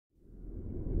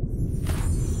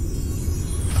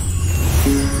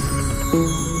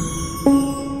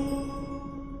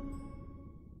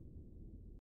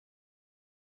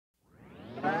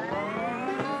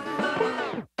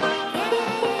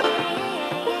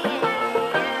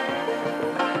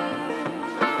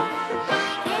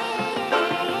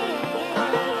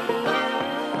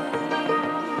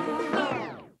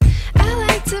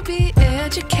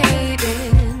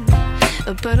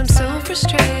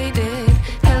frustrated.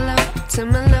 Hello to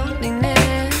my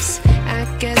loneliness. I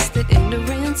guess that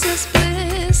ignorance is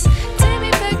bliss. Take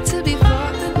me back to before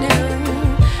I knew.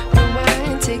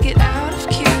 Rewind, take it out of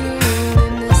cue.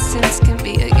 Innocence can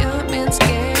be a young man's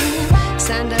game.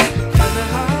 Signed up for the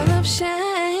hall of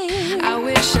shame. I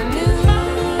wish I knew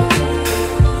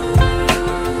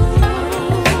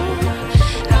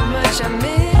how much I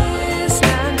miss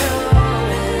not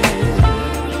knowing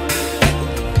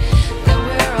that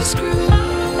we're all screwed.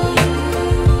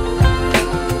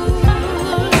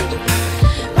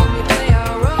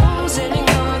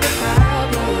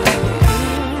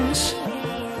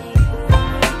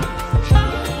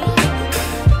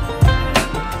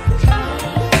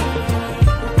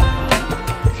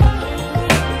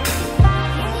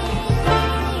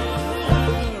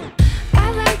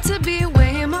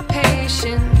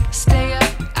 Stay up,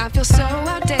 I feel so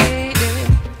outdated.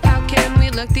 How can we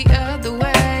look the other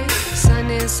way? Sun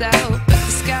is out, but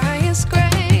the sky is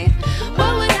gray.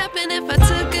 What would happen if I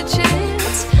took a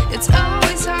chance? It's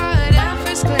always hard at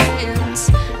first glance.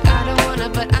 I don't wanna,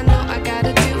 but I know I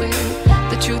gotta do it.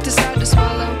 The truth is hard to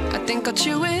swallow, I think I'll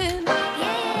chew it.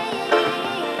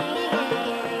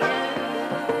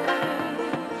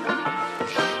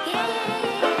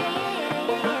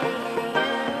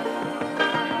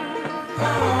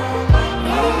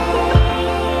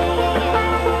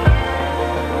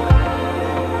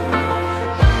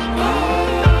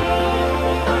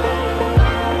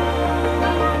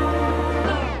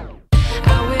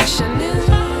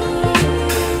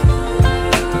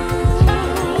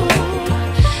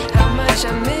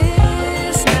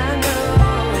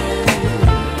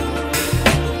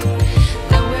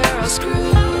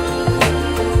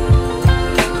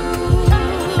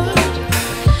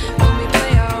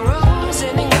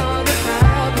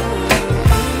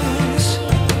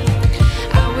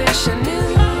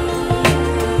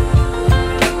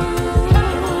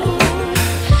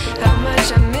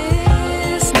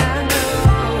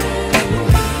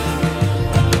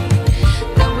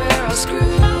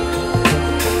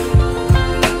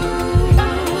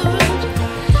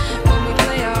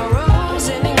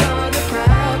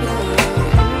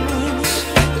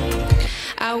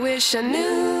 I wish I knew.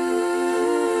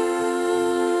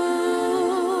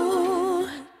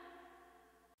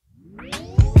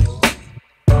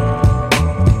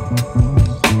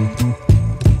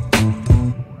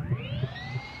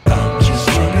 I'm just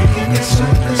trying to give you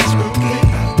something spooky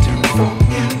I'll do for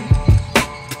you.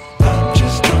 I'm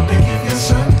just trying to give you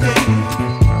something.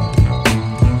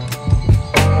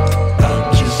 I'm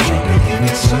just trying to give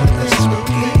you something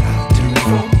spooky I'll do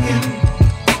for you.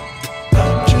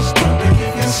 I'm just trying to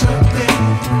give you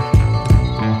something.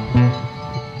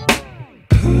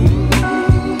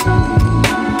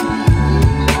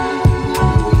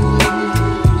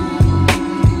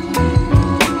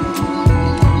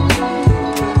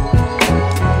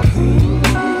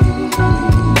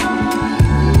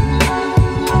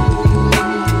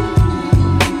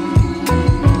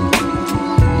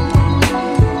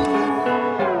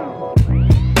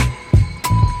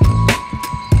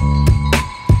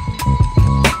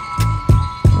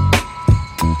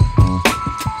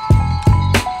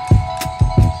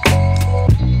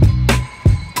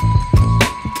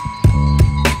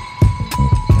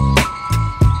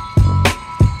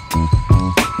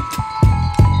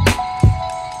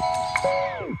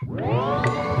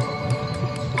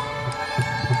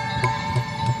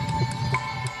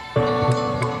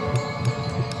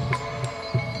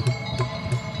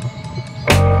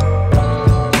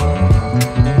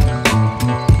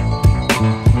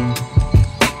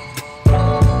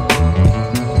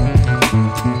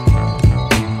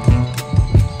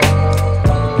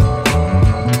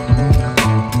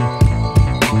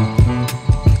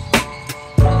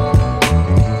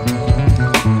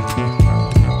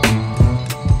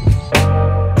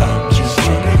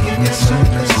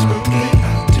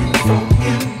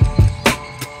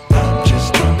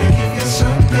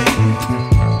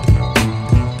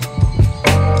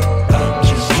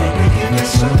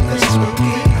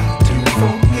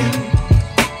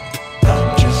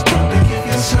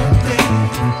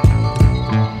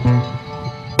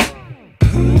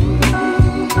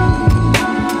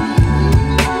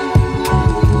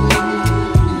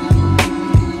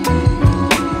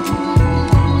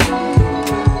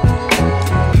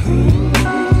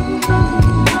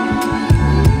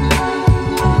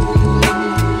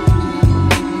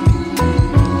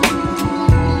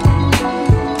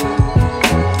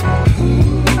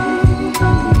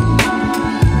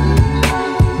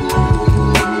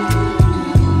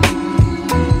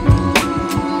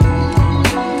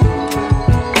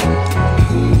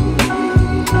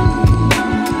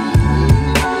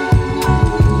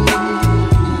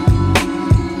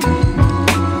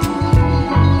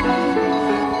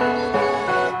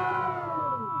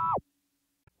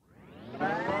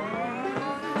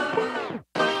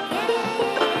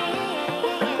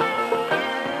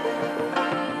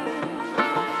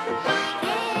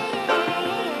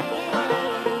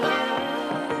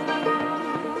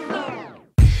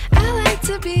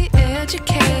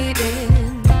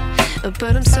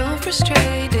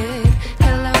 frustrated.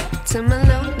 Hello to my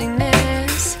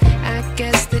loneliness. I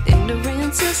guess that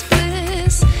ignorance is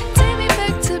bliss. Take me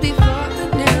back to before I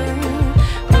knew.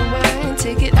 Rewind,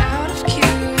 take it out of cue.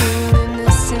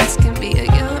 Innocence can be a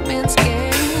young man's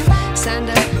game. Signed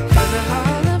up for the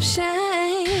hall of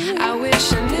shame. I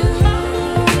wish I knew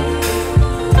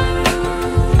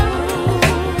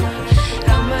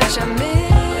how much I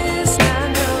miss not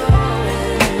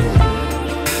knowing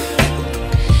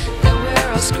that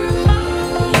we're all screwed.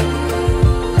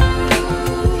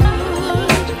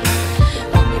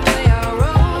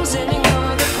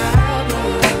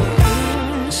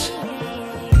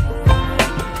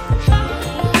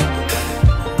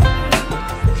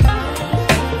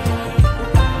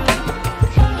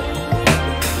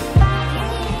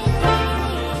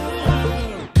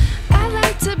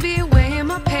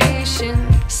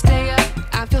 Stay up,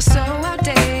 I feel so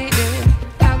outdated.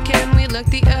 How can we look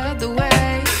the other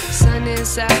way? Sun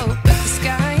is out, but the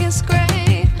sky is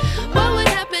gray. What would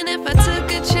happen if I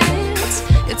took a chance?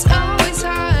 It's always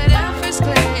hard at first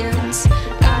glance.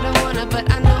 I don't wanna,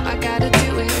 but I know I gotta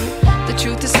do it. The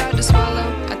truth is hard to swallow,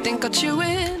 I think I'll chew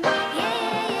it.